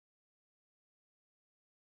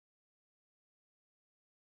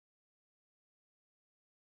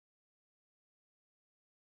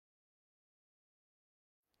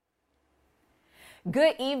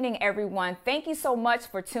Good evening, everyone. Thank you so much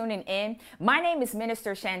for tuning in. My name is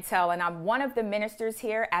Minister Shantel, and I'm one of the ministers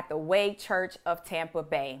here at the Way Church of Tampa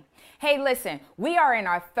Bay. Hey, listen, we are in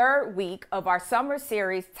our third week of our summer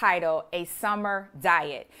series titled A Summer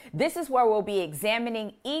Diet. This is where we'll be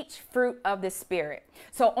examining each fruit of the Spirit.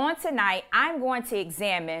 So on tonight, I'm going to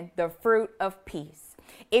examine the fruit of peace.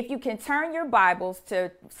 If you can turn your Bibles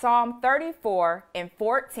to Psalm 34 and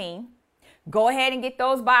 14, go ahead and get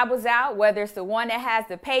those Bibles out, whether it's the one that has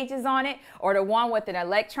the pages on it or the one with an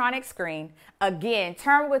electronic screen. Again,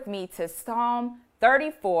 turn with me to Psalm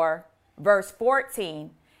 34, verse 14,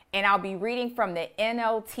 and I'll be reading from the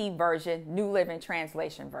NLT version, New Living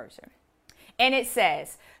Translation version. And it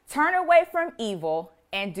says, "Turn away from evil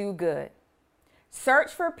and do good.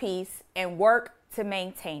 Search for peace and work to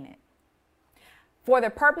maintain it." For the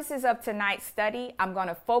purposes of tonight's study, I'm going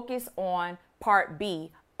to focus on part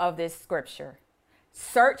B of this scripture.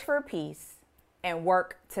 Search for peace and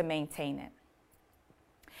work to maintain it.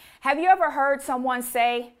 Have you ever heard someone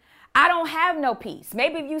say, "I don't have no peace"?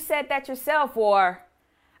 Maybe you said that yourself, or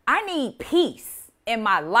 "I need peace in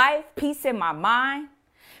my life, peace in my mind."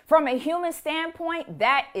 From a human standpoint,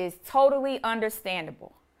 that is totally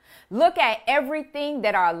understandable. Look at everything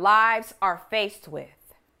that our lives are faced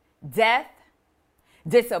with: death,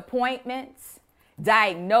 disappointments,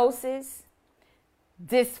 diagnosis,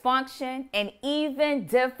 dysfunction, and even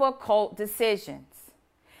difficult decisions.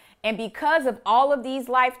 And because of all of these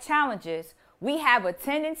life challenges, we have a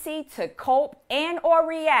tendency to cope and or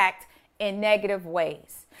react in negative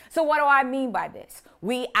ways. So what do I mean by this?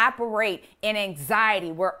 We operate in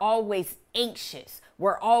anxiety. We're always anxious.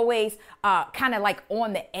 We're always kind of like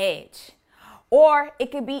on the edge. Or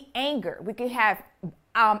it could be anger. We could have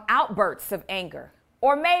outbursts of anger.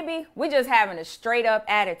 Or maybe we're just having a straight up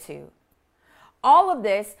attitude. All of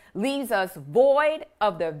this leaves us void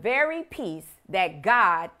of the very peace that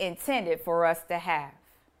God intended for us to have.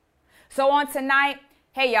 So on tonight,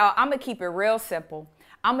 hey y'all, I'm going to keep it real simple.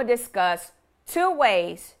 I'm going to discuss two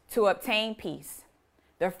ways to obtain peace.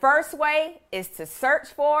 The first way is to search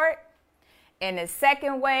for it, and the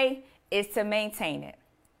second way is to maintain it.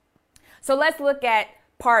 So let's look at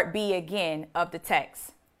part B again of the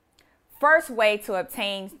text. First way to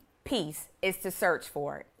obtain peace is to search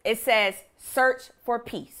for it. It says, search for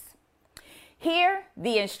peace. Here,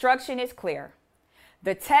 the instruction is clear.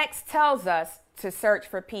 The text tells us to search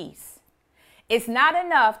for peace. It's not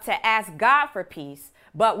enough to ask God for peace,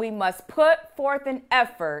 but we must put forth an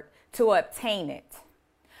effort to obtain it.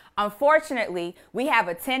 Unfortunately, we have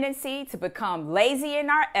a tendency to become lazy in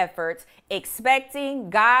our efforts, expecting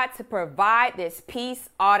God to provide this peace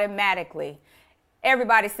automatically.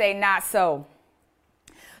 Everybody say, not so.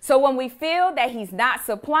 So when we feel that he's not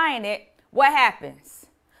supplying it, what happens?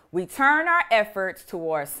 We turn our efforts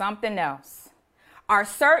towards something else. Our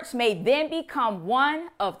search may then become one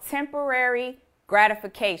of temporary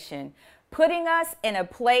gratification, putting us in a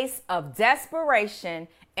place of desperation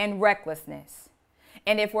and recklessness.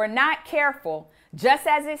 And if we're not careful, just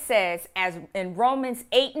as it says as in Romans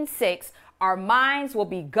 8 and 6, our minds will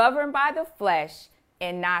be governed by the flesh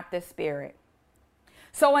and not the spirit.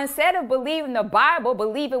 So instead of believing the Bible,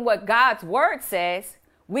 believing what God's word says,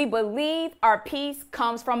 we believe our peace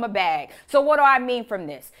comes from a bag. So what do I mean from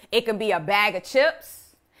this? It can be a bag of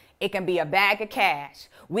chips. It can be a bag of cash.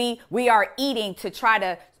 We are eating to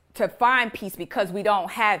try to find peace because we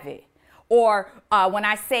don't have it. Or when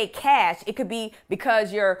I say cash, it could be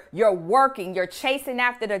because you're working, you're chasing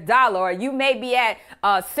after the dollar, or you may be at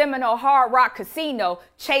Seminole Hard Rock Casino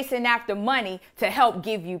chasing after money to help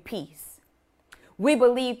give you peace. We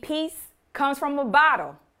believe peace comes from a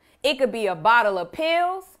bottle. It could be a bottle of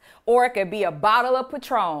pills, or it could be a bottle of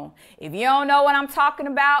Patron. If you don't know what I'm talking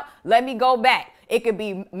about, let me go back. It could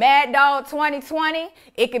be Mad Dog 2020.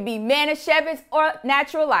 It could be Manischewitz or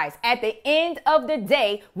Natural Ice. At the end of the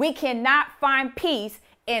day, we cannot find peace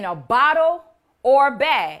in a bottle or a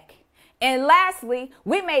bag. And lastly,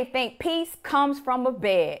 we may think peace comes from a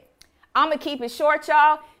bed. I'm going to keep it short,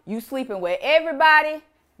 y'all. You sleeping with everybody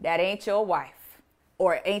that ain't your wife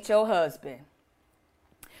or ain't your husband.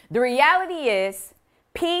 The reality is,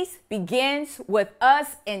 peace begins with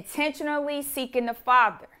us intentionally seeking the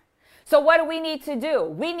Father. So what do we need to do?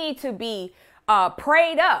 We need to be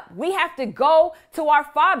prayed up. We have to go to our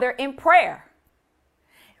Father in prayer.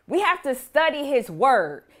 We have to study his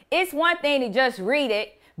word. It's one thing to just read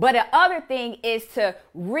it, but the other thing is to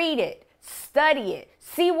read it, study it,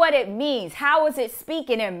 see what it means, how is it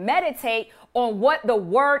speaking, and meditate on what the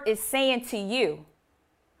word is saying to you.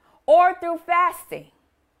 Or through fasting.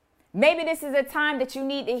 Maybe this is a time that you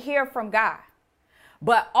need to hear from God.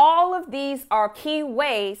 But all of these are key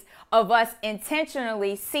ways of us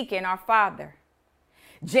intentionally seeking our Father.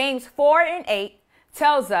 James 4:8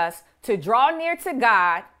 tells us to draw near to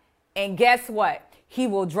God, and guess what? He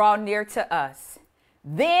will draw near to us.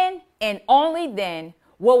 Then and only then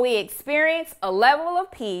will we experience a level of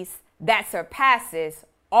peace that surpasses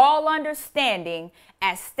all understanding,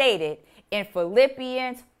 as stated in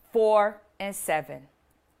Philippians 4:7.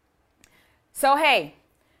 So, hey,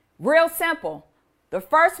 real simple. The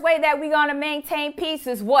first way that we're going to maintain peace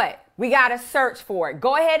is what? We got to search for it.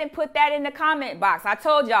 Go ahead and put that in the comment box. I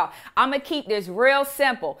told y'all, I'm going to keep this real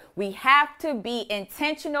simple. We have to be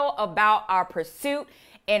intentional about our pursuit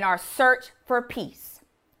and our search for peace.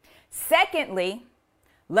 Secondly,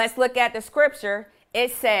 let's look at the scripture.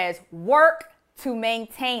 It says, work to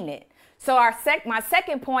maintain it. So my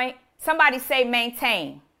second point, somebody say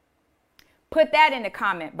maintain. Put that in the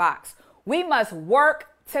comment box. We must work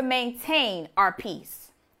to maintain our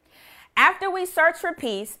peace. After we search for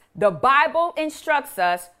peace, the Bible instructs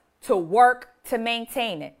us to work to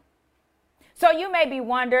maintain it. So you may be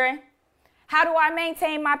wondering, how do I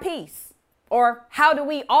maintain my peace? Or how do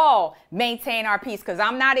we all maintain our peace? Because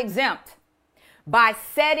I'm not exempt. By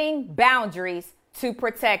setting boundaries to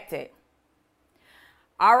protect it.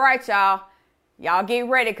 All right, y'all. Y'all get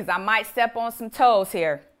ready because I might step on some toes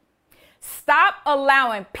here. Stop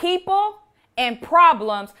allowing people and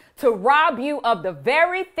problems to rob you of the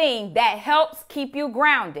very thing that helps keep you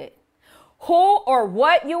grounded. Who or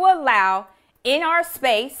what you allow in our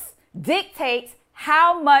space dictates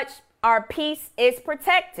how much our peace is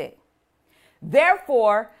protected.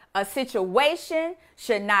 Therefore, a situation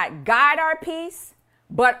should not guide our peace,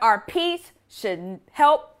 but our peace should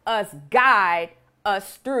help us guide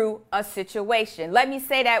us through a situation. Let me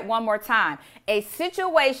say that one more time. A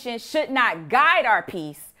situation should not guide our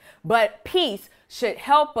peace, but peace should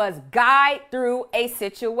help us guide through a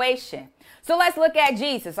situation. So let's look at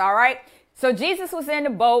Jesus, all right? So Jesus was in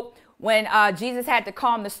the boat when Jesus had to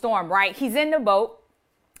calm the storm, right? He's in the boat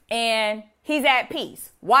and he's at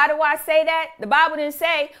peace. Why do I say that? The Bible didn't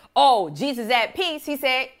say, oh, Jesus at peace. He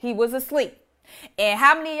said he was asleep. And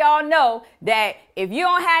how many of y'all know that if you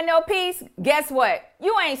don't have no peace, guess what?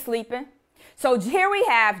 You ain't sleeping. So here we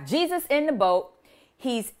have Jesus in the boat.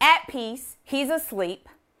 He's at peace. He's asleep.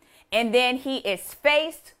 And then he is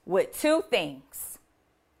faced with two things.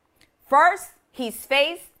 First, he's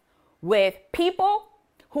faced with people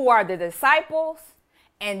who are the disciples.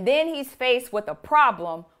 And then he's faced with a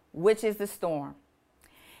problem, which is the storm.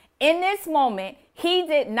 In this moment, he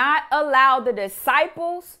did not allow the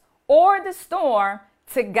disciples or the storm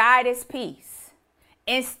to guide his peace.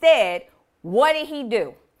 Instead, what did he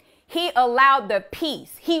do? He allowed the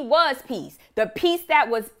peace. He was peace. The peace that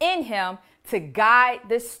was in him to guide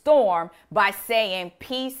the storm by saying,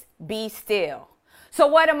 peace, be still. So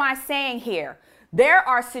what am I saying here? There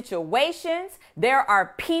are situations, there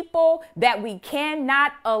are people that we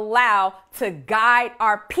cannot allow to guide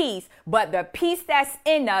our peace, but the peace that's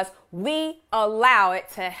in us, we allow it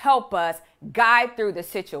to help us guide through the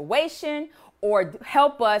situation or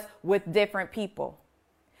help us with different people.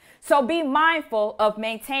 So be mindful of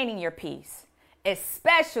maintaining your peace,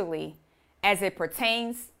 especially as it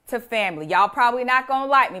pertains to family. Y'all probably not going to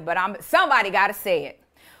like me, but somebody got to say it.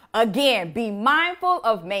 Again, be mindful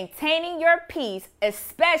of maintaining your peace,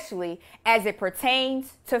 especially as it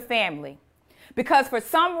pertains to family. Because for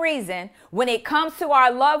some reason, when it comes to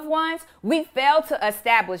our loved ones, we fail to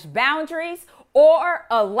establish boundaries or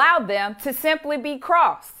allow them to simply be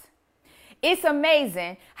crossed. It's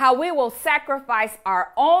amazing how we will sacrifice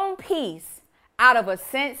our own peace out of a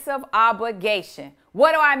sense of obligation.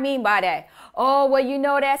 What do I mean by that? Oh, well, you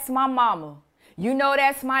know, that's my mama. You know,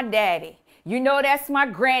 that's my daddy. You know, that's my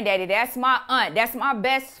granddaddy. That's my aunt. That's my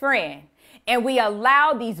best friend. And we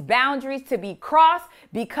allow these boundaries to be crossed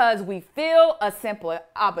because we feel a simple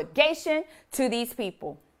obligation to these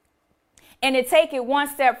people. And to take it one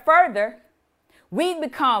step further, we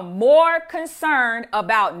become more concerned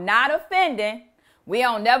about not offending. We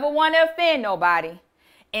don't never want to offend nobody,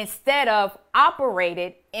 instead of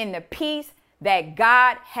operated in the peace that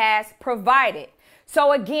God has provided.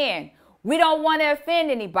 So again, we don't want to offend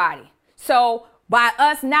anybody. So by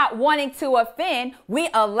us not wanting to offend, we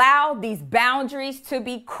allow these boundaries to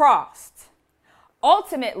be crossed.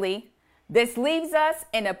 Ultimately, this leaves us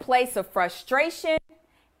in a place of frustration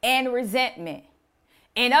and resentment.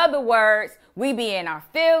 In other words, we be in our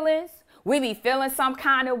feelings, we be feeling some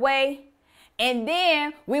kind of way, and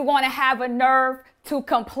then we want to have a nerve to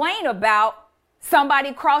complain about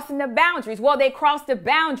Somebody crossing the boundaries. Well, they crossed the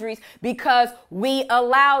boundaries because we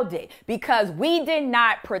allowed it, because we did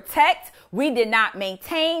not protect, we did not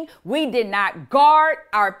maintain, we did not guard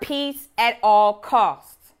our peace at all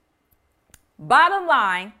costs. Bottom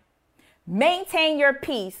line, maintain your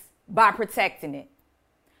peace by protecting it.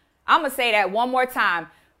 I'm going to say that one more time.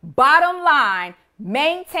 Bottom line,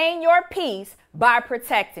 maintain your peace by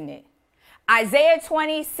protecting it. Isaiah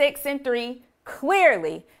 26:3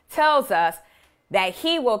 clearly tells us that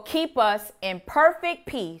he will keep us in perfect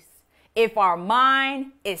peace if our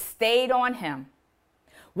mind is stayed on him.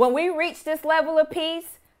 When we reach this level of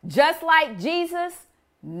peace, just like Jesus,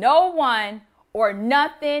 no one or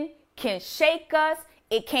nothing can shake us.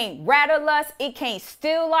 It can't rattle us. It can't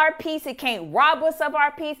steal our peace. It can't rob us of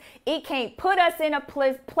our peace. It can't put us in a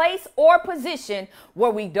place or position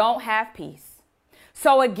where we don't have peace.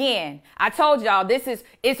 So again, I told y'all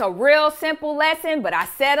it's a real simple lesson, but I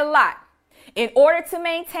said a lot. In order to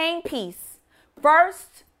maintain peace,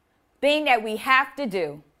 first thing that we have to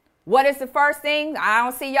do, what is the first thing? I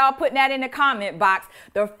don't see y'all putting that in the comment box.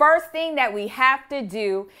 The first thing that we have to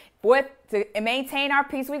do to maintain our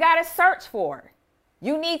peace, we got to search for it.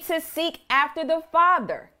 You need to seek after the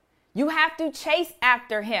Father. You have to chase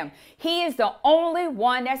after him. He is the only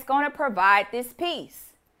one that's going to provide this peace.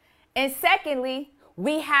 And secondly,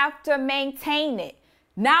 we have to maintain it.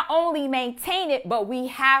 Not only maintain it, but we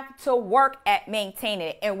have to work at maintaining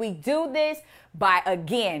it. And we do this by,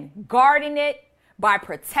 again, guarding it, by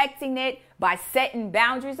protecting it, by setting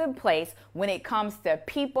boundaries in place when it comes to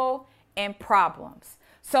people and problems.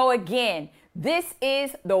 So again, this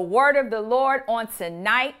is the word of the Lord on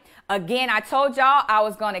tonight. Again, I told y'all I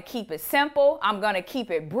was going to keep it simple. I'm going to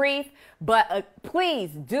keep it brief, but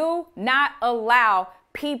please do not allow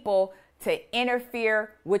people to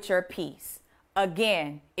interfere with your peace.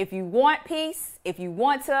 Again, if you want peace, if you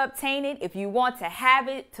want to obtain it, if you want to have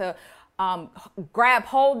it, to grab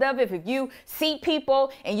hold of it, if you see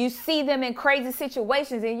people and you see them in crazy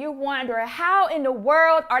situations and you wonder how in the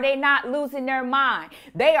world are they not losing their mind?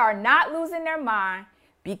 They are not losing their mind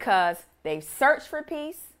because they searched for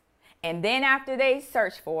peace. And then after they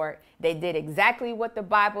searched for it, they did exactly what the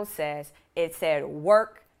Bible says. It said,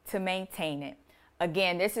 work to maintain it.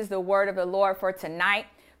 Again, this is the word of the Lord for tonight.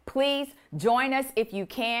 Please join us if you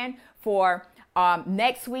can for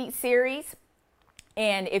next week's series.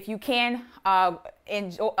 And if you can, come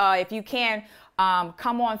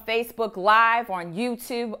on Facebook Live, on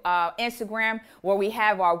YouTube, Instagram, where we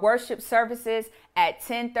have our worship services at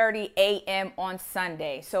 10:30 a.m. on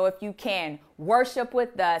Sunday. So if you can, worship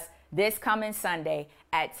with us this coming Sunday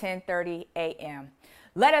at 10:30 a.m.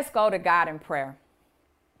 Let us go to God in prayer.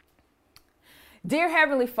 Dear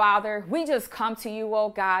Heavenly Father, we just come to you, oh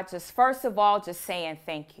God, just first of all, just saying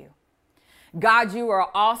thank you. God, you are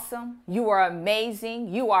awesome. You are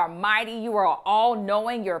amazing. You are mighty. You are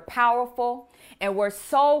all-knowing. You're powerful. And we're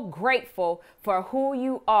so grateful for who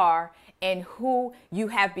you are and who you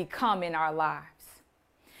have become in our lives.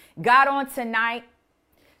 God, on tonight,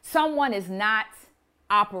 someone is not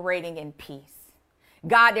operating in peace.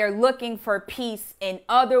 God, they're looking for peace in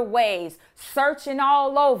other ways, searching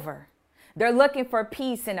all over. They're looking for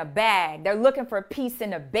peace in a bag. They're looking for peace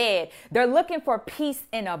in a bed. They're looking for peace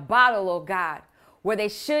in a bottle, oh God, where they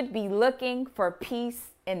should be looking for peace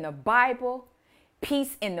in the Bible,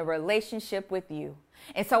 peace in the relationship with you.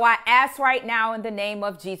 And so I ask right now in the name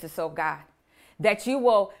of Jesus, oh God, that you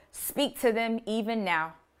will speak to them even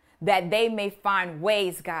now, that they may find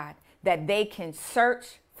ways, God, that they can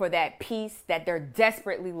search for that peace that they're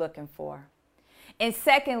desperately looking for. And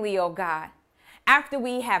secondly, oh God, after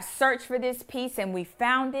we have searched for this peace and we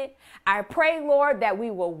found it, I pray, Lord, that we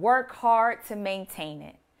will work hard to maintain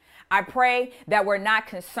it. I pray that we're not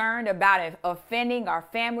concerned about offending our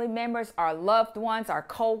family members, our loved ones, our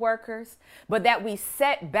co-workers, but that we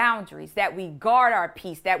set boundaries, that we guard our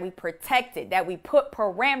peace, that we protect it, that we put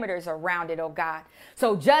parameters around it, oh God.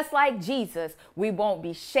 So just like Jesus, we won't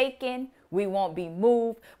be shaken, we won't be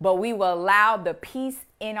moved, but we will allow the peace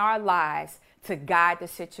in our lives to guide the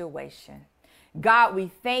situation. God, we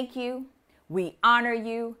thank you, we honor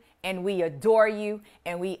you, and we adore you,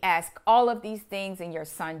 and we ask all of these things in your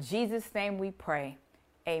Son, Jesus' name we pray.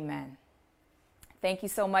 Amen. Thank you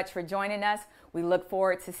so much for joining us. We look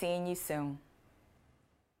forward to seeing you soon.